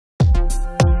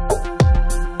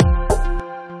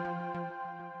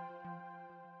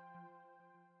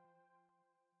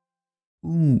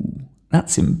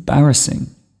That's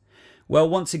embarrassing. Well,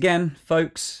 once again,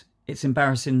 folks, it's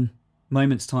embarrassing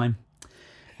moments time.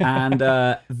 And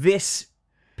this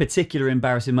particular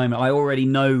embarrassing moment, I already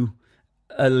know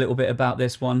a little bit about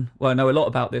this one. Well, I know a lot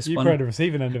about this one. You were the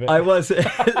receiving end of it. I was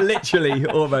literally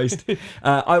almost.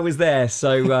 I was there,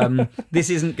 so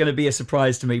this isn't going to be a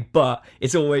surprise to me. But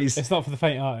it's always. It's not for the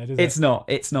faint-hearted, is it? It's not.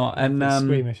 It's not. And it's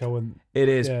squeamish. I wouldn't. It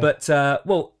is. Yeah. But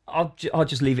well, I'll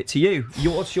just leave it to you.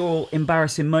 What's your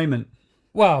embarrassing moment?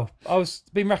 Well,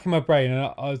 been racking my brain,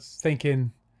 and I was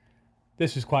thinking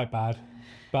this was quite bad.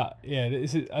 But yeah,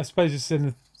 I suppose it's in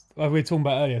the. Like we were talking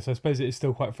about earlier, so I suppose it is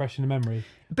still quite fresh in the memory.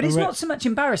 But it's not so much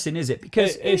embarrassing, is it?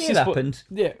 Because it just happened.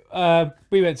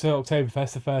 We went to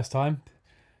Oktoberfest the first time.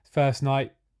 First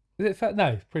night. Was it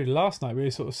no, probably the last night. We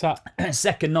were sort of sat.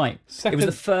 Second night. It was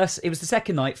the first. It was the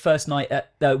second night. First night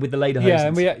with the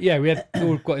lederhosen. Yeah, and we had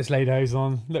all got this lederhosen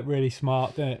on. Looked really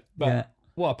smart, didn't it? But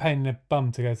what a pain in the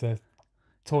bum to go to the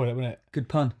toilet, wasn't it? Good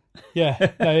pun. Yeah,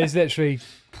 no, it's literally.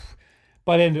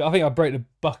 By the end, I think I broke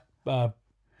the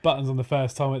buttons on the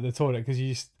first time at the toilet because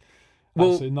you just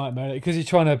absolute nightmare because you're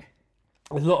trying to.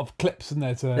 There's a lot of clips in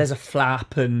there. There's a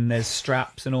flap and there's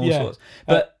straps and all sorts.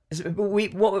 But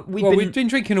we've been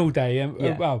drinking all day.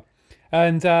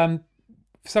 And for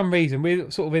some reason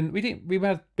we sort of we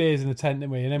had beers in the tent,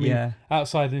 didn't we? And then we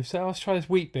outside and said, "Let's try this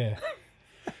wheat beer."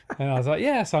 And I was like,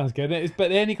 "Yeah, that sounds good." But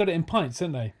they only got it in pints,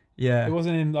 didn't they? Yeah, it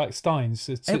wasn't in like steins.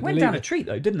 It went down a treat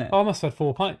though, didn't it? Oh, I must have had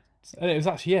 4 pints. And it was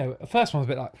actually, the first one was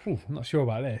a bit like, I'm not sure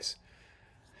about this.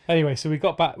 Anyway, so we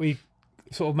got back, we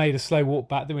sort of made a slow walk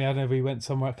back, then we went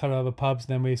somewhere, a couple of other pubs,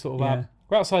 then we sort of,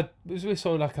 we're outside, it was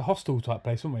sort of like a hostel type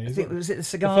place, weren't we? Was it the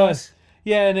cigars?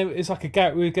 And it's like a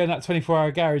garage, we were going that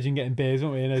 24-hour garage and getting beers,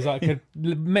 weren't we? And there's like a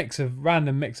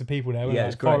random mix of people there. Yeah,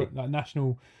 it's great. Like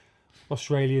national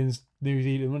Australians, New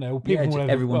Zealand, weren't there? All people all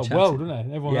over the world, wasn't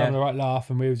there? Everyone having a right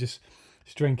laugh, and we were just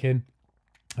drinking.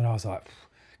 And I was like,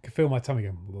 I could feel my tummy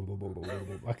going.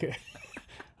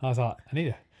 I was like, I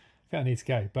think I need to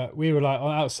go. But we were like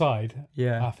outside.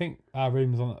 Yeah. I think our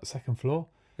room was on the second floor.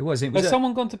 It was. Has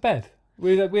someone gone to bed?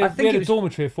 We had a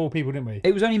dormitory of 4 people, didn't we?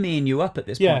 It was only me and you up at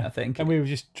this point, I think. And we were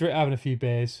just having a few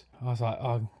beers. I was like,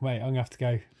 oh, mate, I'm going to have to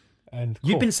go. And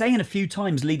you've been saying a few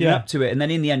times leading up to it, and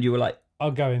then in the end you were like,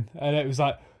 I'm going. And it was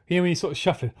like, when you sort of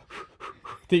shuffling,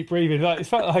 deep breathing, like it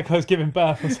felt like I was giving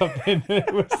birth or something.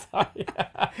 It was like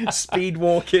speed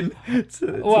walking to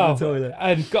the toilet.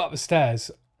 And got up the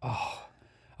stairs. Oh,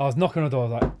 I was knocking on the door. I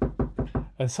was like,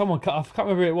 and someone I can't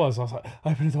remember who it was. I was like,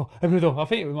 open the door, open the door. I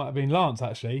think it might have been Lance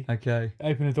actually. Okay.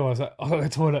 Open the door. I was like, I got to the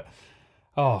toilet.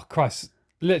 Oh Christ!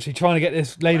 Literally trying to get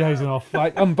this lederhosen off,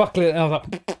 like unbuckle it, and I was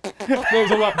like, it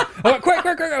was all like, I was like, quick!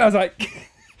 And I was like.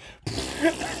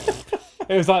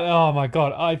 It was like, oh my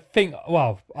God, I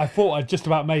thought I'd just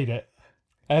about made it.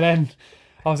 And then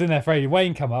I was in there for ages. Wayne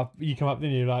you come up,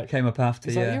 didn't you? Like, came up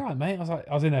after, like, you're right, mate.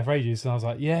 I was in there for ages, and I was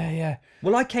like, yeah.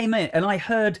 Well, I came in, and I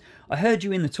heard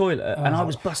you in the toilet, and I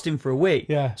was busting for a wee.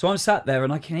 Yeah. So I'm sat there,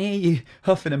 and I can hear you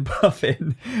huffing and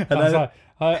puffing. And I was like,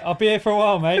 I'll be here for a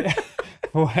while, mate.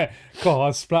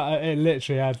 God, it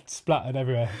literally had splattered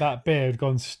everywhere. That beer had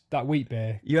gone, that wheat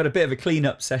beer. You had a bit of a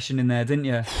clean-up session in there, didn't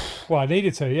you? Well, I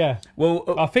needed to, yeah. Well,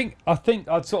 I think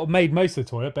I'd sort of made most of the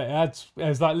toilet, but it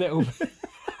was like little...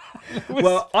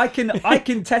 Well, I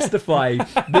can testify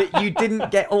that you didn't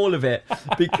get all of it,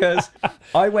 because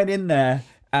I went in there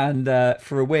and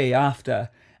for a wee after,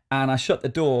 and I shut the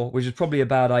door, which is probably a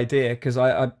bad idea, because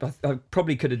I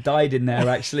probably could have died in there,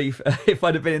 actually, if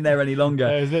I'd have been in there any longer.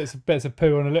 There's bits of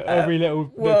poo on every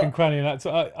little nook and cranny. And that.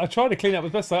 So I tried to clean up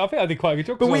as best I think I did quite a good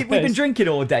job. But we've been drinking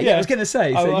all day. Yeah, I was going to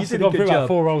say. So you did a good job. About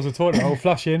 4 rolls of toilet roll,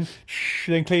 flush in,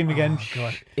 then clean again. Oh,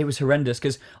 God. It was horrendous,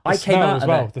 because I came out as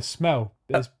well. The smell.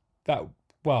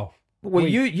 Well,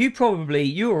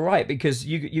 you were right, because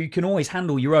you can always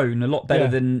handle your own a lot better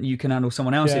than you can handle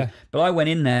someone else's. Yeah. But I went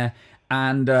in there,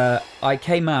 and I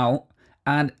came out,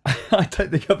 and I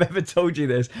don't think I've ever told you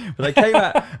this, but I came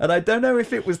out, and I don't know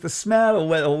if it was the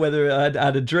smell or whether I'd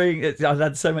had a drink. I'd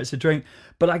had so much to drink,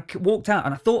 but I walked out,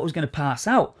 and I thought I was going to pass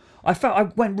out. I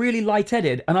went really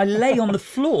lightheaded, and I lay on the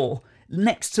floor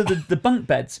next to the bunk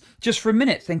beds just for a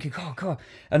minute, thinking, oh God,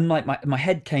 and like my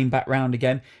head came back round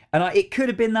again, and it could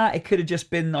have been that, it could have just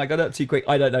been I got up too quick,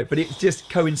 I don't know, but it just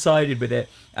coincided with it,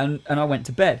 and I went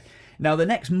to bed. Now the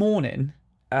next morning,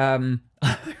 I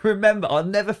remember, I'll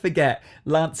never forget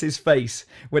Lance's face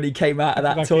when he came out of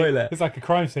that toilet. It's like a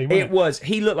crime scene,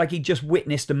 He looked like he just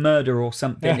witnessed a murder or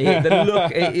something. The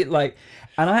look,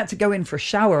 and I had to go in for a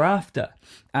shower after.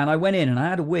 And I went in and I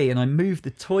had a wee, and I moved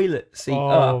the toilet seat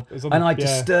up, and I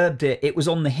disturbed it. It was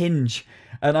on the hinge,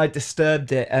 and I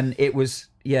disturbed it, and it was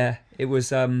Yeah, it was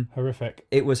horrific.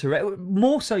 It was horrific.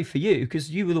 More so for you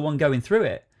because you were the one going through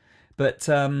it. But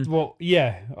well,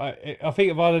 yeah, I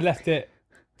think if I'd have left it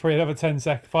for another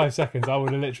 5 seconds, I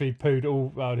would have literally pooed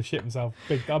all. I would have shit myself.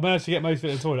 I managed to get most of it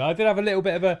in the toilet. I did have a little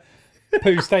bit of a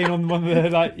poo stain on one of the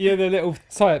the little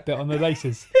tie-up bit on the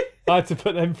laces. I had to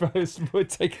put them first.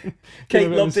 Kate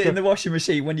lobbed it in the washing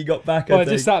machine when you got back. Well,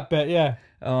 just that bit, yeah.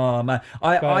 Oh man,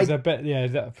 I bet,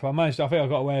 yeah. I managed. I think I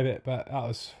got away with it, but that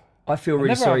was. I feel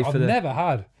really sorry for I've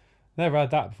never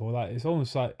had that before. Like it's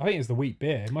almost like I think it's the wheat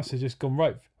beer. It must have just gone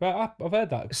right. I've heard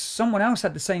that. Someone else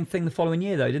had the same thing the following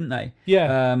year though, didn't they?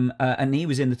 Yeah. And he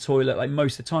was in the toilet like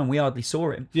most of the time. We hardly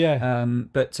saw him. Yeah.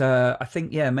 But I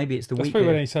think maybe it's the wheat beer. That's probably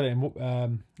when he said it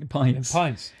in pints. In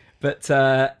pints. But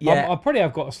yeah, I probably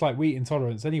have got a slight wheat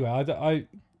intolerance anyway.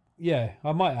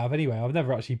 I might have anyway. I've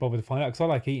never actually bothered to find out because I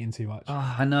like eating too much.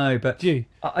 Oh, I know, but do you?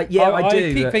 I do. I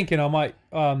keep thinking I might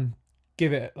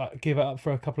give it up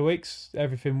for a couple of weeks,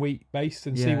 everything wheat based,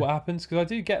 and see what happens because I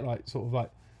do get sort of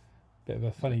bit of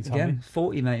a funny tummy. Yeah,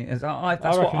 40, mate. That's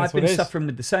what I've been suffering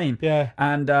with the same. Yeah.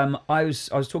 And I was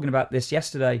talking about this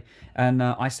yesterday, and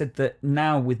I said that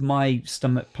now with my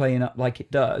stomach playing up like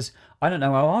it does, I don't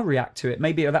know how I'll react to it.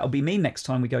 Maybe that'll be me next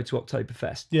time we go to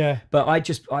Oktoberfest. Yeah. But I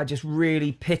just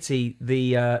really pity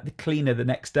the cleaner the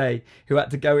next day who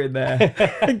had to go in there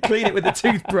and clean it with a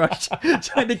toothbrush,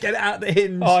 trying to get it out the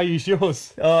hinge. Oh, I use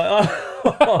yours.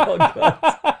 Oh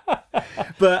God.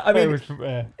 But I mean,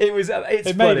 it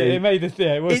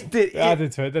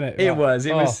added to it, didn't it?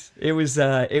 It was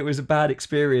a bad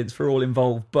experience for all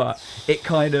involved, but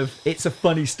it's a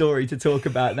funny story to talk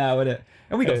about now, isn't it?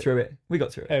 And we got through it.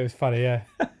 It was funny, yeah.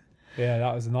 Yeah,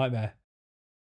 that was a nightmare.